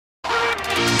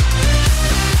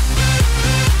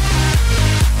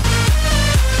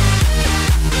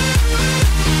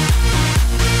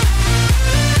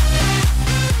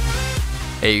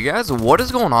Hey you guys, what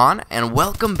is going on? And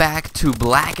welcome back to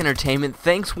Black Entertainment.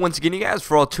 Thanks once again, you guys,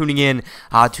 for all tuning in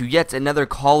to yet another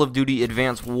Call of Duty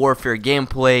Advanced Warfare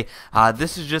gameplay.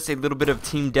 This is just a little bit of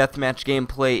team deathmatch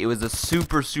gameplay. It was a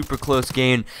super close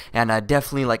game, and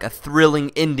definitely like a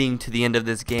thrilling ending to the end of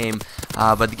this game.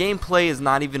 But the gameplay is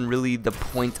not even really the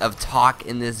point of talk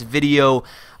in this video.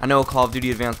 I know Call of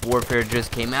Duty Advanced Warfare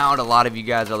just came out. A lot of you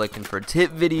guys are looking for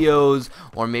tip videos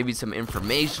or maybe some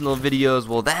informational videos.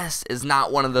 Well, this is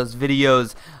not one of those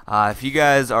videos. If you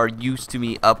guys are used to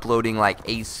me uploading like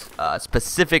a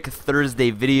specific Thursday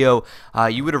video,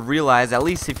 you would have realized, at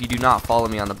least if you do not follow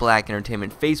me on the Black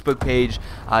Entertainment Facebook page,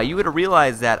 you would have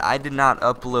realized that I did not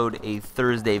upload a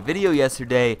Thursday video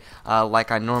yesterday like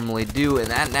I normally do, and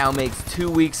that now makes 2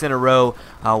 weeks in a row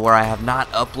where I have not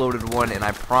uploaded one, and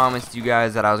I promised you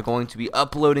guys that I was going to be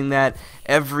uploading that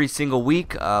every single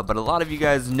week. But a lot of you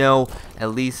guys know,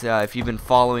 at least if you've been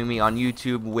following me on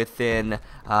YouTube within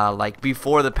like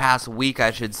before the past week,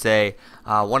 I should say,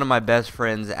 one of my best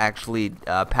friends actually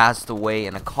passed away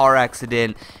in a car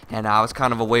accident, and I was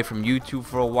kind of away from YouTube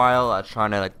for a while,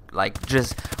 trying to like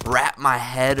just wrap my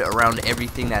head around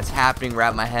everything that's happening,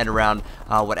 wrap my head around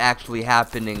what actually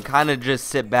happened, and kind of just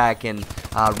sit back and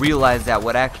realize that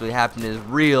what actually happened is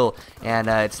real, and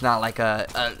it's not like a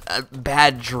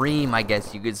bad dream, I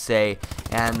guess you could say.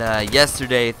 And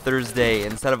yesterday, Thursday,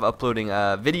 instead of uploading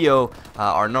a video,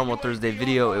 our normal Thursday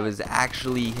video, it was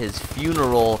actually his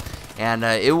funeral. And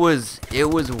it was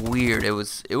weird. It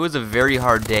was a very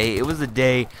hard day. It was a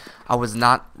day I was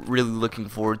not really looking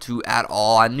forward to at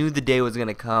all. I knew the day was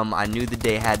gonna come. I knew the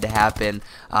day had to happen.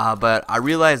 But I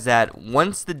realized that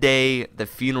once the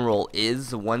funeral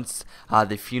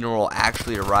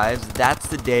actually arrives, that's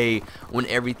the day when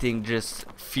everything just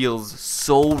feels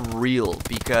so real,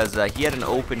 because he had an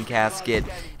open casket,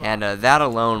 and that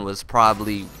alone was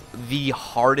probably the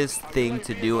hardest thing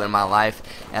to do in my life,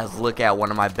 as look at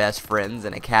one of my best friends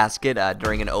in a casket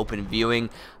during an open viewing.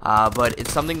 But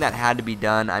it's something that had to be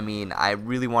done. I mean, I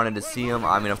really wanted to see him.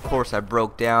 I mean, of course I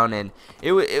broke down, and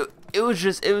it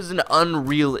was an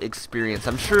unreal experience.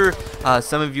 I'm sure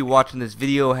some of you watching this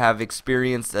video have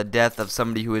experienced a death of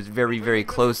somebody who is very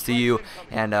close to you,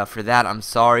 and for that I'm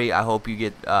sorry. I hope you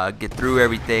get through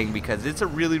everything, because it's a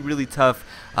really tough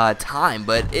time.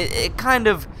 But it kind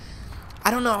of, I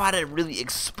don't know how to really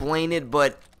explain it,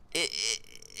 but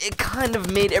it kind of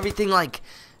made everything like,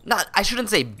 I shouldn't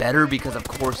say better, because of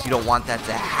course you don't want that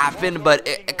to happen, but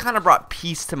it kind of brought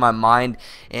peace to my mind,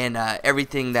 and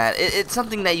everything that, it's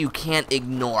something that you can't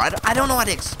ignore. I don't know how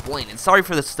to explain it. Sorry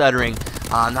for the stuttering.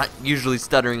 I'm not usually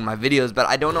stuttering in my videos, but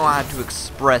I don't know how to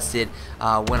express it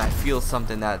when I feel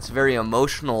something that's very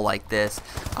emotional like this.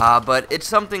 But it's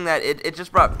something that it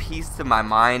just brought peace to my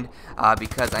mind,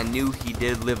 because I knew he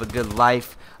did live a good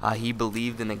life. He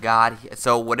believed in a God,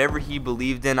 so whatever he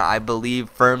believed in, I believe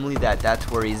firmly that that's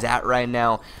where he's at right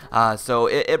now. So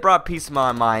it brought peace to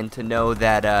my mind to know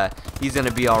that he's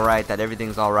gonna be alright, that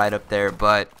everything's alright up there.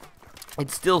 But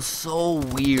it's still so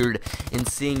weird in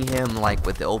seeing him like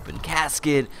with the open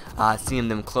casket, seeing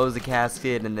them close the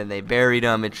casket and then they buried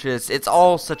him. It's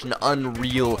all such an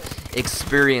unreal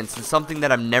experience, and something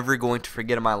that I'm never going to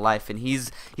forget in my life. And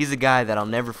he's a guy that I'll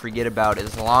never forget about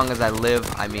as long as I live.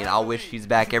 I mean, I'll wish he's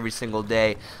back every single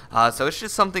day. So it's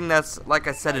just something that's, like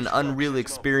I said, an unreal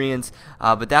experience.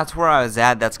 But that's where I was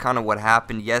at. That's kind of what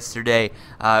happened yesterday.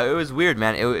 It was weird,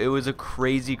 man. It was a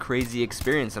crazy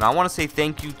experience, and I want to say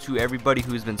thank you to everybody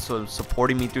who's been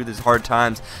supporting me through these hard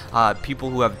times. People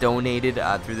who have donated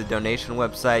through the donation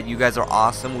website. You guys are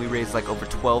awesome. We raised like over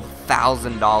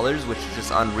 $12,000, which is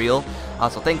just unreal.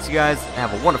 So thanks you guys, and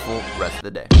have a wonderful rest of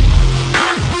the day.